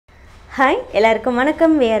Hi, எல்லாருக்கும்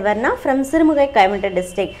வணக்கம். We are Varnaa from Sirumugai, Coimbatore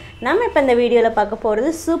district. நாம இப்ப இந்த வீடியோல பார்க்க போறது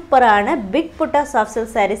சூப்பரான big butta soft silk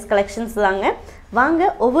sarees collections தாங்க. வாங்க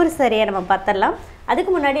ஒவ்வொரு சாரியை நம்ம பார்த்தறலாம்.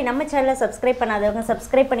 அதுக்கு முன்னாடி நம்ம சேனலை subscribe பண்ணாதவங்க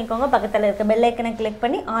subscribe பண்ணிக்கோங்க. பக்கத்துல இருக்க bell icon-ஐ click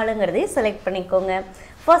பண்ணி ஆளுங்கறதை select பண்ணிக்கோங்க.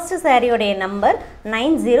 First saree-யோட number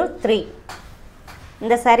 903.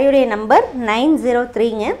 இந்த saree-யோட number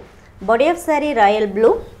 903ங்க. Body of saree royal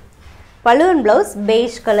blue. Pallu and blouse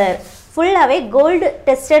beige color. ஃபுல்லாவே கோல்ட்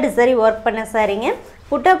டெஸ்டட் சரி வர்க் பண்ண சாரிங்க.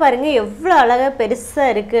 புட்டா பாருங்க எவ்வளவு அழகா பெருசா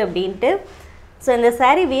இருக்கு அப்படினு. சோ இந்த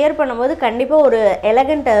saree வியர் பண்ணும்போது கண்டிப்பா ஒரு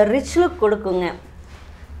எலிகன்ட் ரிச் லுக் கொடுக்குங்க.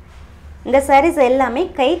 இந்த sarees எல்லாமே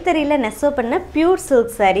கைத்தறியில நெசவு பண்ண பியூர்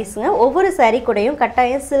silk sareesங்க. ஒவ்வொரு saree கூடயும்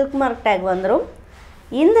கட்டாயம் silk mark tag வந்துரும்.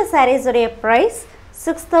 இந்த sarees உடைய price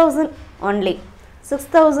 6000 only.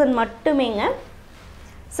 6000 மட்டுமேங்க.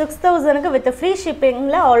 6000 க்கு with free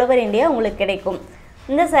shippingல all over India உங்களுக்கு கிடைக்கும்.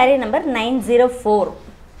 இந்த saree நம்பர் 904.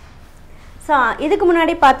 சோ இதுக்கு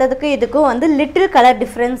முன்னாடி பார்த்ததுக்கு இதுக்கும் வந்து little color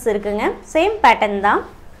difference இருக்குங்க. same pattern தான்.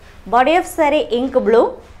 body of saree ink blue,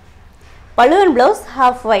 pallu and blouse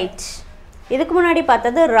half white. இதுக்கு முன்னாடி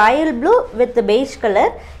பார்த்தது royal blue with beige color.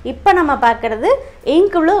 இப்போ நம்ம பார்க்கிறது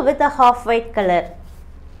ink blue with a half white color.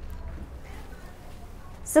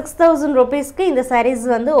 6000 rupeesக்கு இந்த sarees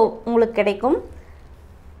வந்து உங்களுக்கு கிடைக்கும்.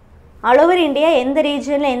 All over India எந்த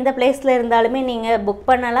regionல எந்த placeல இருந்தாலுமே நீங்க book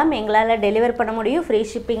பண்ணலாம். எங்களால deliver பண்ண முடியும் free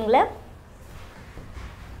shippingல.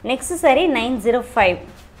 Next saree 905.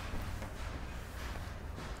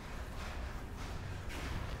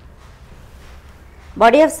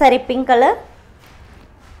 Body of saree pink color.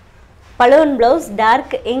 Pallu and blouse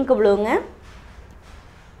dark ink blueங்க.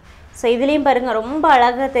 So இதுலயும் பாருங்க ரொம்ப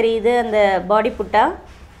அழகா தெரியுது அந்த body putta.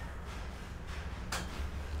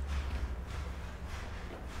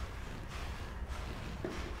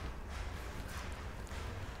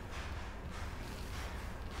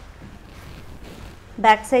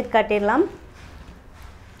 Back side காட்டிடலாம்.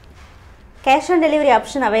 Cash on delivery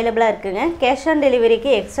option available இருக்குங்க. Cash on delivery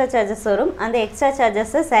க்கு extra charges வரும். அந்த extra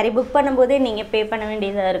charges saree book பண்ணும்போதே நீங்க pay பண்ண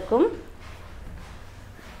வேண்டியதா இருக்கும்.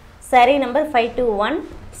 saree number 521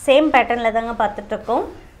 same patternல தாங்க பார்த்துட்டு இருக்கோம்.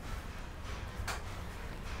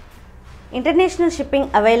 International shipping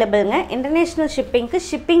availablங்க. International shipping க்கு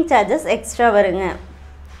shipping charges extra வருங்க.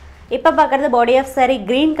 இப்போ பார்க்கிறது body of saree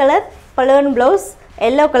green color, pallu and blouse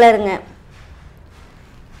yellow colorங்க.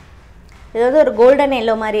 இது வந்து ஒரு golden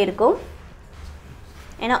yellow மாதிரி இருக்கும்.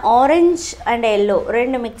 ஏனா orange and yellow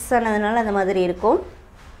ரெண்டு mix ஆனதனால அந்த மாதிரி இருக்கும்.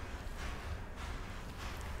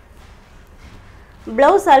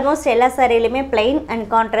 blouse almost எல்லா சாரியிலயுமே plain and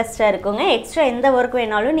contrast இருக்குங்க. எக்ஸ்ட்ரா எந்த work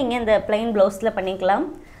வேணாலும் நீங்க இந்த plain blouseல பண்ணிக்கலாம்.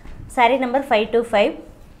 saree number 525.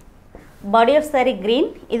 body of saree green.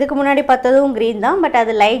 இதுக்கு முன்னாடி பார்த்ததும் green தான், பட்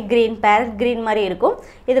அது light green, parrot green மாதிரி இருக்கும்.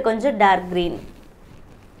 இது கொஞ்சம் dark green.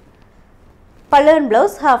 Pallu and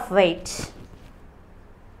blouse half white.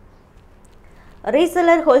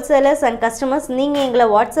 Reseller wholesalers and customers நீங்க எங்களை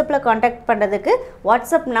WhatsAppல காண்டாக்ட் பண்றதுக்கு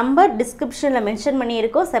WhatsApp நம்பர் டிஸ்கிரிப்ஷன்ல மென்ஷன்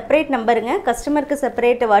பண்ணியிருக்கோம். செப்பரேட் நம்பருங்க. கஸ்டமருக்கு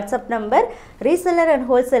separate WhatsApp number, reseller and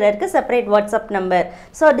wholesalerக்கு separate WhatsApp number.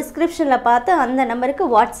 So டிஸ்கிரிப்ஷன்ல பார்த்து அந்த நம்பருக்கு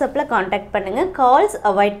WhatsAppல காண்டாக்ட் பண்ணுங்க. கால்ஸ்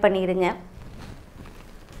அவாய்ட் பண்ணிருங்க.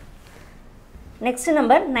 Next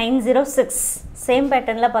number 906. Same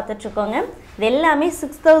patternல பார்த்துட்டு இருக்கோங்க. இது எல்லாமே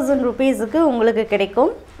 6000 rupeesக்கு உங்களுக்கு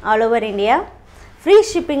கிடைக்கும். All over India. Free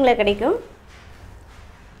shippingல கிடைக்கும்.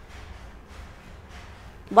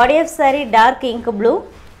 Body of saree dark ink blue.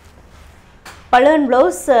 Pallu and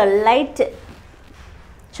blouse light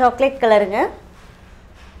chocolate colorங்க.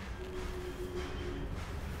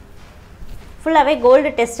 ஃபுல்லாவே gold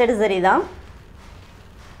tested saree தான்.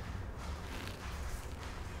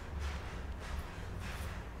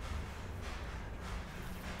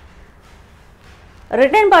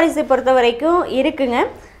 ரிட்டர்ன் பாலிசி பொறுத்த வரைக்கும் இருக்குங்க.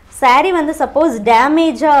 saree வந்து சப்போஸ்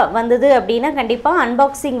டேமேஜா வந்தது அப்படினா கண்டிப்பா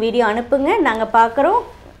அன்பாக்சிங் வீடியோ அனுப்புங்க. நாங்க பார்க்கறோம்.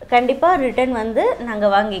 கண்டிப்பா ரிட்டர்ன் வந்து நாங்க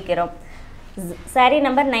வாங்கிக்கிறோம். saree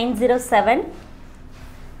number 907.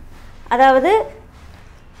 அதாவது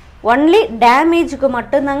only damage க்கு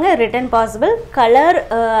மட்டும் தாங்க ரிட்டர்ன் பாசிபிள். கலர்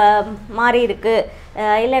மாறி இருக்கு,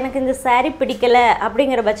 இல்ல எனக்கு இந்த saree பிடிக்கல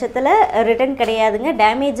அப்படிங்கற பட்சத்துல ரிட்டர்ன் கிடையாதுங்க.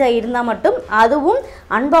 டேமேஜா இருந்தா மட்டும், அதுவும்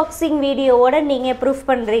அன்பாக்சிங் வீடியோவோட நீங்க ப்ரூஃப்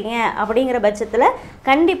பண்றீங்க அப்படிங்கற பட்சத்துல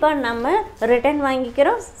கண்டிப்பா நம்ம ரிட்டர்ன்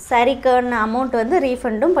வாங்கிக்கிறோம். சாரிக்கான அமௌண்ட் வந்து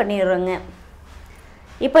ரீஃபண்டும் பண்ணிடுறோங்க.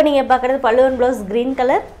 இப்போ நீங்க பார்க்கிறது pallu and blouse green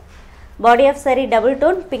color, body of saree double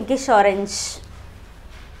tone pinkish orange.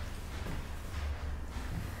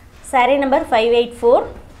 saree number 584.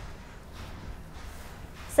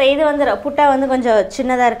 So இது வந்து புட்டா வந்து கொஞ்சம்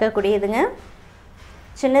சின்னதா இருக்க கூடியதுங்க.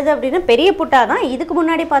 சின்னது அப்படினா பெரிய புட்டா தான். இதுக்கு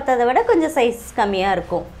முன்னாடி பார்த்ததை விட கொஞ்சம் சைஸ் கம்மியா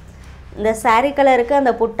இருக்கும். இந்த saree கலருக்கு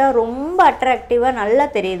அந்த புட்டா ரொம்ப அட்ராக்டிவாக நல்லா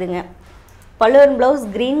தெரியுதுங்க. பல்லு and blouse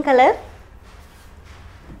green colour.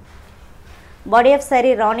 Body of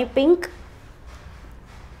saree Rani pink.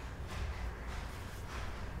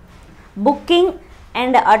 Booking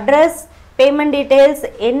and address payment details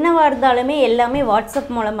என்னவாக இருந்தாலுமே எல்லாமே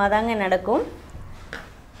வாட்ஸ்அப் மூலமாக தாங்க நடக்கும்.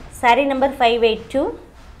 saree number 582.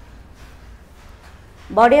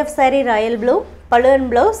 Body of saree Royal blue. பல்லு and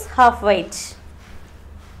blouse half white.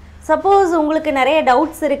 Suppose உங்களுக்கு நிறைய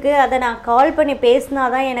டவுட்ஸ் இருக்குது, அதை நான் கால் பண்ணி பேசினா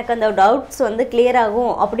தான் எனக்கு அந்த டவுட்ஸ் வந்து கிளியர்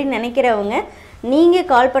ஆகும் அப்படின்னு நினைக்கிறவங்க, நீங்கள்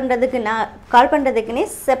கால் பண்ணுறதுக்குன்னே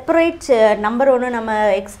செப்பரேட் நம்பர் ஒன்று நம்ம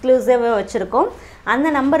எக்ஸ்க்ளூசிவாக வச்சுருக்கோம். அந்த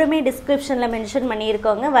நம்பருமே டிஸ்கிரிப்ஷனில் மென்ஷன்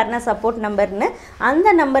பண்ணியிருக்கோங்க, வர்ணா சப்போர்ட் நம்பர்னு.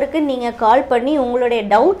 அந்த நம்பருக்கு நீங்கள் கால் பண்ணி உங்களுடைய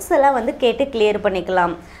டவுட்ஸ் எல்லாம் வந்து கேட்டு கிளியர்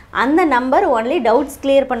பண்ணிக்கலாம். அந்த நம்பர் ஒன்லி டவுட்ஸ்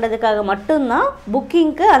கிளியர் பண்ணுறதுக்காக மட்டும்தான்,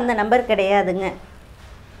 புக்கிங்க்கு அந்த நம்பர் கிடையாதுங்க.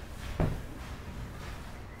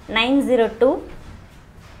 902.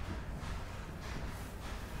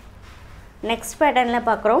 நெக்ஸ்ட் பேட்டர்னில்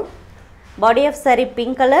பார்க்குறோம். Body of saree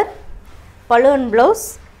pink colour. பல்லு and blouse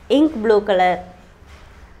ink blue colour.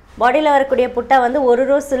 பாடியில் வரக்கூடிய புட்டா வந்து ஒரு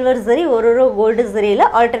ரோ சில்வர் சரி, ஒரு ரோ கோல்டு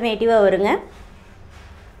சரியில் ஆல்டர்னேட்டிவாக வருங்க.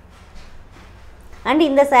 அண்ட்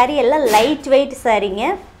இந்த saree எல்லாம் லைட் வெயிட் சாரீங்க.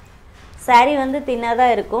 saree வந்து தின்னாக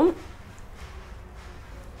தான் இருக்கும்.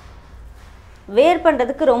 வேர்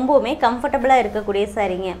பண்ணுறதுக்கு ரொம்பவுமே கம்ஃபர்டபுளாக இருக்கக்கூடிய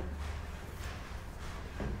சாரீங்க.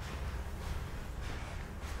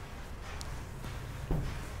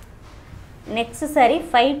 Next saree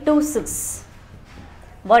 526.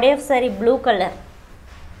 Body of saree blue colour.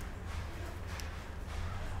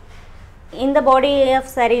 இந்த பாடி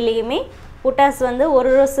ஆஃப் சாரிலையுமே புட்டாஸ் வந்து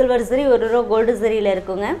ஒரு ரோ சில்வர் சரி, ஒரு ரோ கோல்டு சரியில்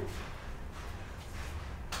இருக்குங்க.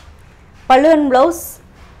 பல்லு and blouse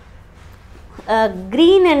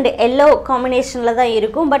green and yellow காம்பினேஷனில் தான்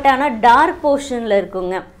இருக்கும். பட் ஆனால் டார்க் போர்ஷனில்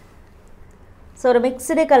இருக்குங்க. ஸோ ஒரு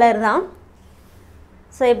மிக்சடு கலர் தான்.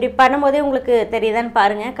 ஸோ இப்படி பண்ணும்போதே உங்களுக்கு தெரியுதான்னு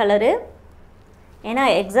பாருங்கள் கலரு. ஏன்னா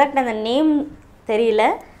எக்ஸாக்ட் அந்த நேம் தெரியல,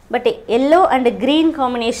 but yellow and green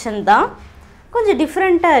combination தான். கொஞ்சம்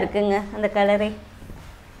டிஃப்ரெண்ட்டாக இருக்குங்க அந்த கலரே.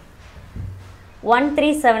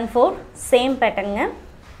 1374 same பேட்டர்னுங்க.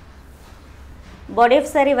 Body of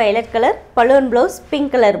saree violet colour. பல்லு and blouse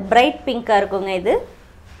pink colour, bright பிங்காக இருக்குங்க இது.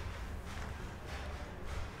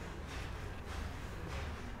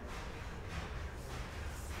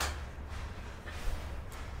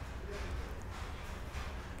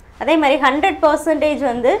 அதே மாதிரி 100%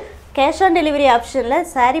 வந்து கேஷ் ஆன் டெலிவரி ஆப்ஷனில்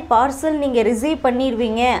saree பார்சல் நீங்கள் ரிசீவ்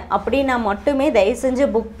பண்ணிடுவீங்க அப்படின்னா மட்டுமே தயவு செஞ்சு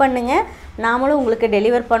புக் பண்ணுங்கள். நாமளும் உங்களுக்கு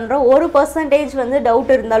டெலிவர் பண்ணுறோம். 1% வந்து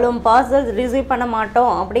டவுட் இருந்தாலும், பார்சல் ரிசீவ் பண்ண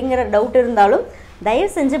மாட்டோம் அப்படிங்கிற டவுட் இருந்தாலும் தயவு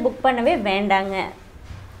செஞ்சு புக் பண்ணவே வேண்டாங்க.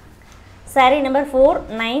 saree number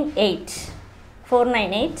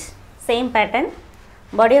 498 same pattern.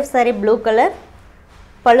 Body of saree blue colour.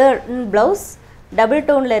 பல்லு ப்ளவுஸ் டபுள்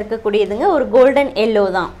டோனில் இருக்கக்கூடியதுங்க. ஒரு கோல்டன் எல்லோ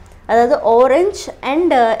தான், அதாவது ஆரஞ்ச்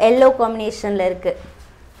அண்ட் எல்லோ காம்பினேஷனில் இருக்குது.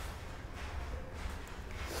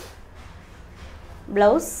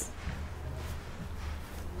 ப்ளவுஸ்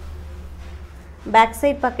பேக்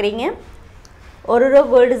சைட் பார்க்குறீங்க. ஒரு ரோ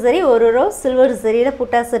கோல்டு சரி, ஒரு ரோ சில்வர் சரியில்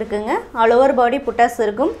புட்டாஸ் இருக்குங்க. ஆல் ஓவர் பாடி புட்டாஸ்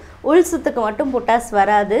இருக்கும். உள் சுத்துக்கு மட்டும் புட்டாஸ்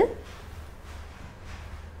வராது.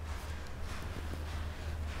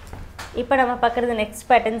 இப்போ நம்ம பார்க்குறது நெக்ஸ்ட்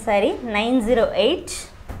பேட்டர்ன் saree 908.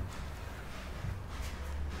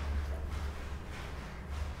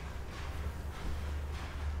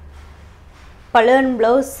 பல்லு அண்ட்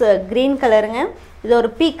ப்ளவுஸ் க்ரீன் கலருங்க. இது ஒரு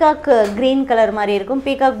பீகாக் க்ரீன் கலர் மாதிரி இருக்கும்.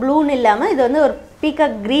 பீகாக் ப்ளூன்னு இல்லாமல் இது வந்து ஒரு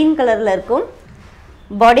பீகாக் க்ரீன் கலரில் இருக்கும்.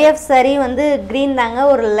 பாடி ஆஃப் saree வந்து க்ரீன் தாங்க,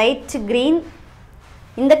 ஒரு லைட் க்ரீன்.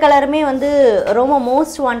 இந்த கலருமே வந்து ரொம்ப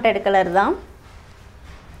மோஸ்ட் வாண்டட் கலர் தான்.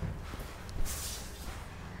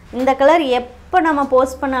 இந்த கலர் எப்போ நம்ம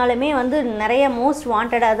போஸ்ட் பண்ணாலுமே வந்து நிறைய மோஸ்ட்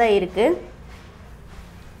வாண்டடாக தான் இருக்குது.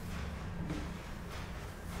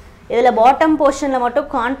 இதில் பாட்டம் போர்ஷனில் மட்டும்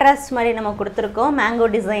கான்ட்ராஸ்ட் மாதிரி நம்ம கொடுத்துருக்கோம் மேங்கோ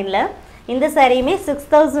டிசைனில். இந்த சாரியுமே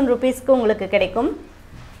 6000 rupeesக்கு உங்களுக்கு கிடைக்கும்.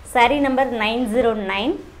 saree number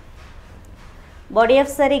 909. Body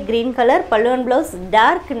of saree green colour. பல்லு and blouse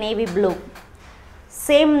dark navy blue.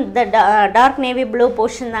 Same the dark navy blue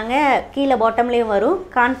portion தாங்க கீழே பாட்டம்லேயும் வரும்,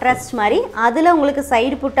 கான்ட்ராஸ்ட் மாதிரி. அதில் உங்களுக்கு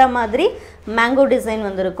சைடு புட்டா மாதிரி மேங்கோ டிசைன்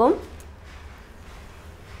வந்திருக்கும்.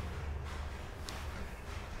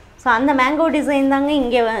 ஸோ அந்த மேங்கோ டிசைன் தாங்க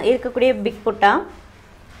இங்கே இருக்கக்கூடிய பிக் புட்டா.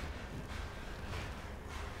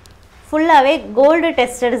 ஃபுல்லாகவே கோல்டு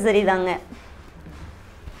டெஸ்டட் சரி தாங்க.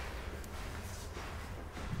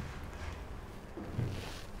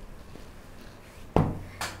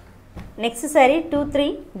 Next saree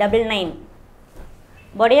 2399.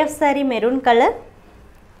 Body of saree maroon colour.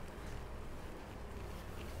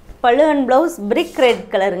 pallu and blouse brick red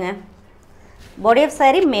கலருங்க. Body of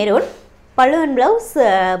saree maroon, pallu and blouse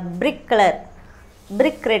brick color,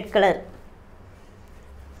 brick red color.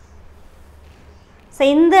 So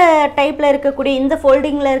இந்த டைப்பில் இருக்கக்கூடிய இந்த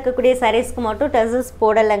ஃபோல்டிங்கில் இருக்கக்கூடிய சாரீஸ்க்கு மட்டும் டசல்ஸ்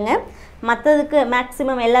போடலைங்க. மற்றதுக்கு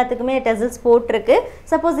மேக்ஸிமம் எல்லாத்துக்குமே டசல்ஸ் போட்டிருக்கு.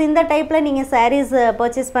 சப்போஸ் இந்த டைப்பில் நீங்கள் சாரீஸ்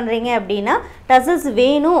பர்ச்சேஸ் பண்ணுறீங்க அப்படின்னா டசல்ஸ்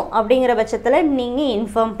வேணும் அப்படிங்கிற பட்சத்தில் நீங்கள்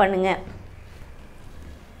இன்ஃபார்ம் பண்ணுங்கள்.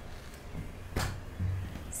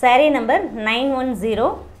 சாரீ நம்பர்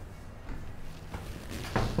 910.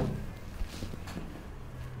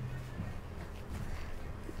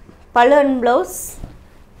 பல்லு and blouse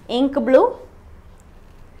ink blue.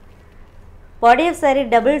 Body of sari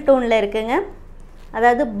double டோனில் இருக்குங்க.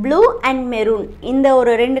 அதாவது ப்ளூ அண்ட் மெரூன் இந்த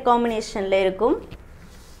ஒரு 2 காம்பினேஷனில் இருக்கும்.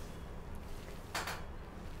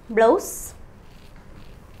 ப்ளவுஸ்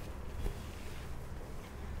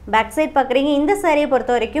பேக் சைட் பார்க்குறீங்க. இந்த சாரியை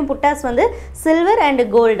பொறுத்த வரைக்கும் புட்டாஸ் வந்து சில்வர் அண்ட்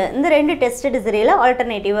கோல்டு இந்த 2 டெஸ்டட் சரியில்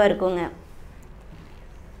ஆல்டர்னேட்டிவாக இருக்குங்க.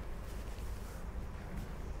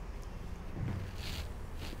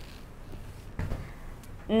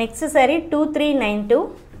 Next sorry 2392.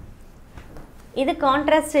 இது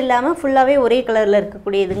கான்ட்ராஸ்ட் இல்லாமல் ஃபுல்லாகவே ஒரே கலரில்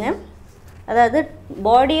இருக்கக்கூடியதுங்க. அதாவது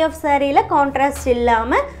பாடி ஆஃப் சாரியில் கான்ட்ராஸ்ட்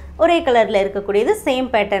இல்லாமல் ஒரே கலரில் இருக்கக்கூடியது, சேம்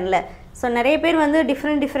பேட்டர்னில். ஸோ நிறைய பேர் வந்து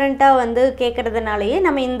டிஃப்ரெண்ட்டாக வந்து கேட்குறதுனாலேயே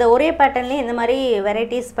நம்ம இந்த ஒரே பேட்டர்ன்லேயே இந்த மாதிரி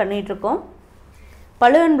வெரைட்டிஸ் பண்ணிகிட்ருக்கோம்.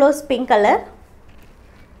 பல்லு and blouse pink colour,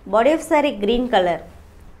 body of sorry green colour.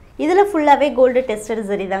 இதில் ஃபுல்லாகவே கோல்டு டெஸ்டட்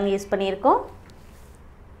சரி தாங்க யூஸ் பண்ணியிருக்கோம்.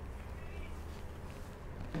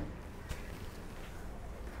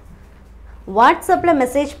 வாட்ஸ்அப்பில்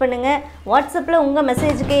மெசேஜ் பண்ணுங்கள். வாட்ஸ்அப்பில் உங்கள்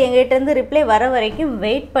மெசேஜுக்கு எங்கள்கிட்டருந்து ரிப்ளை வர வரைக்கும்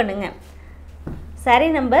வெயிட் பண்ணுங்கள். Sari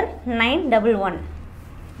number 911.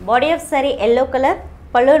 Body of sari yellow colour,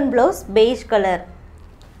 பல்லு and blouse beige colour.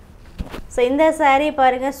 So இந்த சாரீ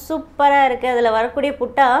பாருங்கள், சூப்பராக இருக்குது. அதில் வரக்கூடிய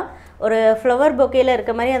புட்டா ஒரு ஃப்ளவர் பொக்கேயில்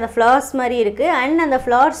இருக்க மாதிரி அந்த ஃப்ளவர்ஸ் மாதிரி இருக்குது. அண்ட் அந்த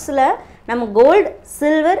ஃப்ளவர்ஸில் நம்ம gold,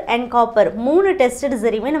 silver and copper 3 tested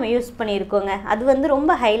சரியுமே நம்ம யூஸ் பண்ணியிருக்கோங்க. அது வந்து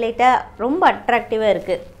ரொம்ப ஹைலைட்டாக ரொம்ப அட்ராக்டிவாக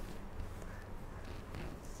இருக்குது.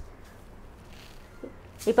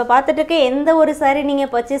 இப்போ பார்த்துட்டு எந்த ஒரு சாரீ நீங்கள்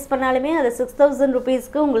பர்ச்சேஸ் பண்ணாலுமே அது 6000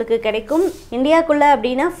 ருபீஸ்க்கு உங்களுக்கு கிடைக்கும். இந்தியாவுக்குள்ளே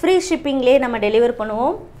அப்படின்னா ஃப்ரீ ஷிப்பிங்லேயே நம்ம டெலிவர்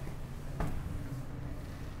பண்ணுவோம்.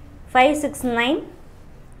 569.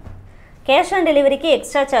 கேஷ் ஆன் டெலிவரிக்கு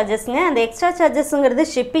எக்ஸ்ட்ரா சார்ஜஸ்ங்க. அந்த எக்ஸ்ட்ரா சார்ஜஸ்ங்கிறது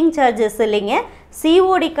ஷிப்பிங் சார்ஜஸ் இல்லைங்க,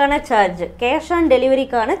 சிஓடிக்கான சார்ஜ். கேஷ் ஆன்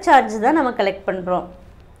டெலிவரிக்கான சார்ஜ் தான் நம்ம கலெக்ட் பண்ணுறோம்.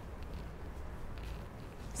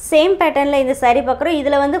 சேம் பேட்டர்னில் இந்த சாரீ பார்க்குறோம்.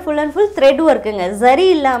 இதில் வந்து ஃபுல் அண்ட் ஃபுல் த்ரெட் ஒர்க்குங்க, சரி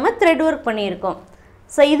இல்லாமல் த்ரெட் ஒர்க் பண்ணியிருக்கோம்.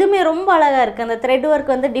 ஸோ இதுவுமே ரொம்ப அழகாக இருக்குது. அந்த த்ரெட் ஒர்க்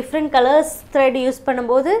வந்து டிஃப்ரெண்ட் கலர்ஸ் த்ரெட் யூஸ்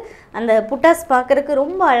பண்ணும்போது அந்த புட்டாஸ் பார்க்குறதுக்கு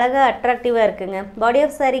ரொம்ப அழகாக அட்ராக்டிவாக இருக்குங்க. Body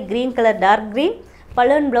of sari green colour, dark green,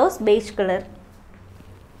 பல்லு and blouse beige colour.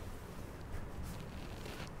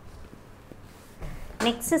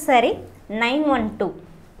 Next sari 912.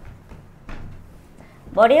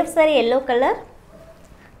 Body of sari yellow colour,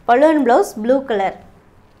 பல்லு and blouse blue colour.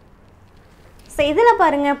 So இதில்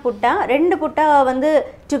பாருங்கள், புட்டா 2 புட்டா வந்து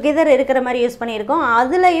டுகெதர் இருக்கிற மாதிரி யூஸ் பண்ணியிருக்கோம்.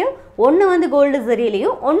 அதுலேயும் ஒன்று வந்து கோல்டு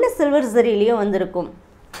சரியிலையும் ஒன்று சில்வர் சரியிலையும் வந்திருக்கும்.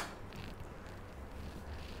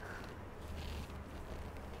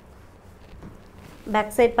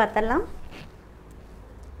 பேக் சைட் பார்த்தலாம்.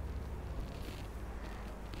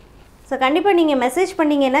 ஸோ கண்டிப்பாக நீங்கள் மெசேஜ்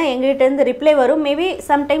பண்ணிங்கன்னா எங்கள்கிட்டருந்து ரிப்ளை வரும். மேபி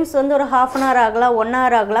சம்டைம்ஸ் வந்து ஒரு 1/2 அன் ஹவர் ஆகலாம், 1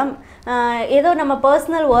 ஹவர் ஆகலாம். ஏதோ நம்ம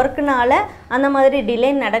பர்சனல் ஒர்க்குனால அந்த மாதிரி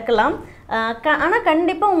டிலே நடக்கலாம். ஆனால்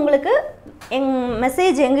கண்டிப்பாக உங்களுக்கு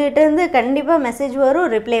மெசேஜ் எங்கள்கிட்டருந்து கண்டிப்பாக மெசேஜ் வரும்,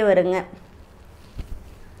 ரிப்ளை வருங்க.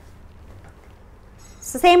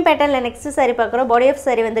 சேம் பேட்டர்னில் நெக்ஸ்ட்டு சாரீ பார்க்குறோம். பாடி ஆஃப்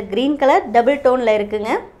சாரீ வந்து க்ரீன் கலர், டபுள் டோனில்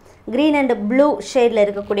இருக்குங்க. க்ரீன் அண்ட் ப்ளூ ஷேடில்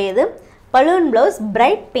இருக்கக்கூடியது. பல்லு and blouse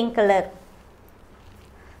bright pink colour.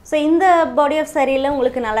 So இந்த பாடி ஆஃப் சாரியில்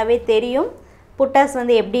உங்களுக்கு நல்லாவே தெரியும் புட்டாஸ்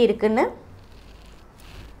வந்து எப்படி இருக்குன்னு.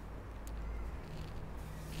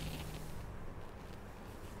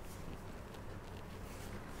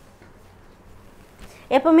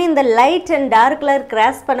 எப்போவுமே இந்த light and dark colour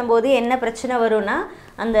cross பண்ணும்போது என்ன பிரச்சனை வரும்னா,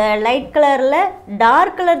 அந்த லைட் கலரில்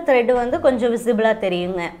டார்க் கலர் த்ரெட்டு வந்து கொஞ்சம் விசிபிளாக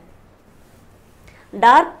தெரியுங்க.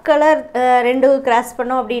 டார்க் கலர் 2 கிராஸ்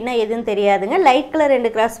பண்ணோம் அப்படின்னா எதுவும் தெரியாதுங்க. லைட் கலர்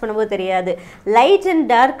 2 கிராஸ் பண்ணும்போது தெரியாது. Light and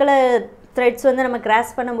dark colour threads வந்து நம்ம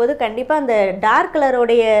கிராஸ் பண்ணும்போது கண்டிப்பாக அந்த டார்க்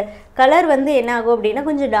கலரோடைய கலர் வந்து என்ன ஆகும் அப்படின்னா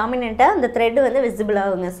கொஞ்சம் டாமினண்ட்டாக அந்த த்ரெட்டு வந்து விசிபிள்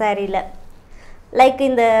ஆகுங்க சாரியில். லைக்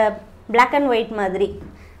இந்த பிளாக் அண்ட் ஒயிட் மாதிரி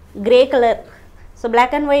grey colour. So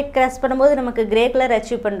black and white cross பண்ணும்போது நமக்கு கிரே கலர்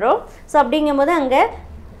அச்சீவ் பண்ணுறோம். ஸோ அப்படிங்கும்போது அங்கே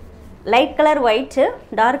light colour white,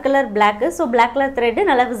 dark colour block. So black colour thread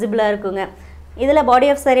நல்லா விசிபிளாக இருக்குங்க. இதில் body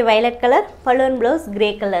of sorry violet colour, பல்லு அண்ட் ப்ளவுஸ் கிரே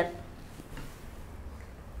கலர்.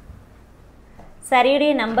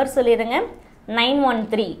 சாரியுடைய நம்பர் சொல்லிடுங்க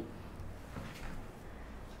 913.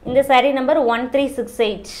 இந்த சாரி நம்பர்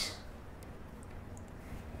 1368.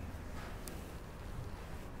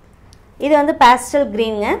 இது வந்து pastel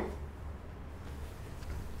greenங்க.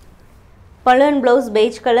 பல்லு அண்ட் ப்ளவுஸ்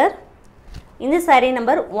beige கலர். இந்த சாரி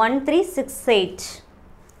நம்பர் 1368.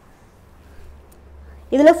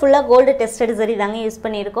 இதில் ஃபுல்லாக கோல்டு டெஸ்டட் சரி தாங்க யூஸ்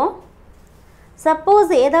பண்ணியிருக்கோம்.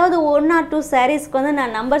 சப்போஸ் ஏதாவது 1 or 2 சாரீஸ்க்கு வந்து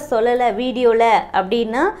நான் நம்பர் சொல்லலை வீடியோவில்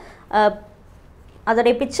அப்படின்னா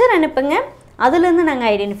அதோடைய பிக்சர் அனுப்புங்க, அதுலேருந்து நாங்கள்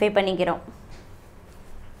ஐடென்டிஃபை பண்ணிக்கிறோம்.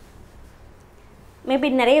 மேபி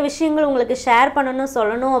நிறைய விஷயங்கள் உங்களுக்கு ஷேர் பண்ணணும்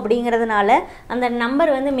சொல்லணும் அப்படிங்கிறதுனால அந்த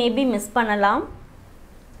நம்பர் வந்து மேபி மிஸ் பண்ணலாம்.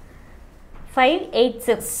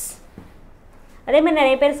 586. அதேமாதிரி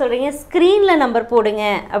நிறைய பேர் சொல்கிறீங்க ஸ்க்ரீனில் நம்பர் போடுங்க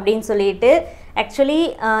அப்படின்னு சொல்லிட்டு. ஆக்சுவலி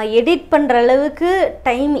எடிட் பண்ணுற அளவுக்கு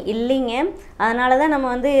டைம் இல்லைங்க, அதனால தான் நம்ம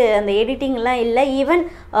வந்து அந்த எடிட்டிங்லாம் இல்லை. ஈவன்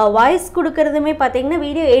வாய்ஸ் கொடுக்கறதுமே பார்த்திங்கன்னா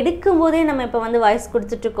வீடியோ எடுக்கும் போதே நம்ம இப்போ வந்து வாய்ஸ்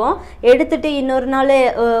கொடுத்துட்ருக்கோம். எடுத்துகிட்டு இன்னொரு நாள்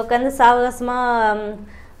உட்காந்து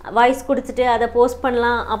சாவகாசமாக வாய்ஸ் கொடுத்துட்டு அதை போஸ்ட்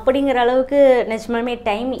பண்ணலாம் அப்படிங்கிற அளவுக்கு நிஜமாலுமே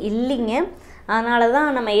டைம் இல்லைங்க. அதனால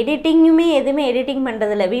தான் நம்ம எடிட்டிங்குமே எதுவுமே எடிட்டிங்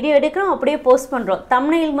பண்ணுறதில்ல. வீடியோ எடுக்கிறோம் அப்படியே போஸ்ட் பண்ணுறோம்,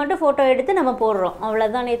 தம்ப்நெயில் மட்டும் ஃபோட்டோ எடுத்து நம்ம போடுறோம்,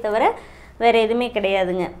 அவ்வளோதானே தவிர வேறு எதுவுமே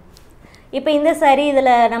கிடையாதுங்க. இப்போ இந்த சாரீ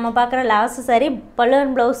இதில் நம்ம பார்க்குற லாஸ்ட் சாரீ பல்லு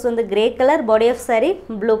அண்ட் ப்ளவுஸ் வந்து grey colour, body of sari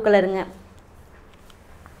blue கலருங்க.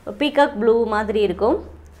 பீகாக் ப்ளூ மாதிரி இருக்கும்.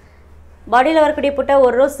 பாடியில் வரக்கூடிய புட்டா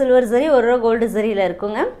ஒரு ரோ சில்வர் சரி ஒரு ரோ கோல்டு சரியில்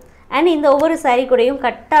இருக்குங்க. அண்ட் இந்த ஒவ்வொரு சாரீ கூடயும்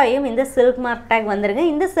கட்டாயம் இந்த சில்க் மார்க் டேக் வந்துருங்க.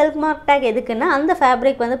 இந்த சில்க் மார்க் டேக் எதுக்குன்னா அந்த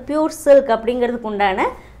ஃபேப்ரிக் வந்து பியூர் சில்க் அப்படிங்கிறதுக்கு உண்டான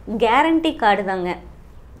கேரண்டி கார்டு தாங்க.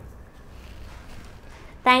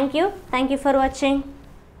 தேங்க்யூ ஃபார் வாட்சிங்.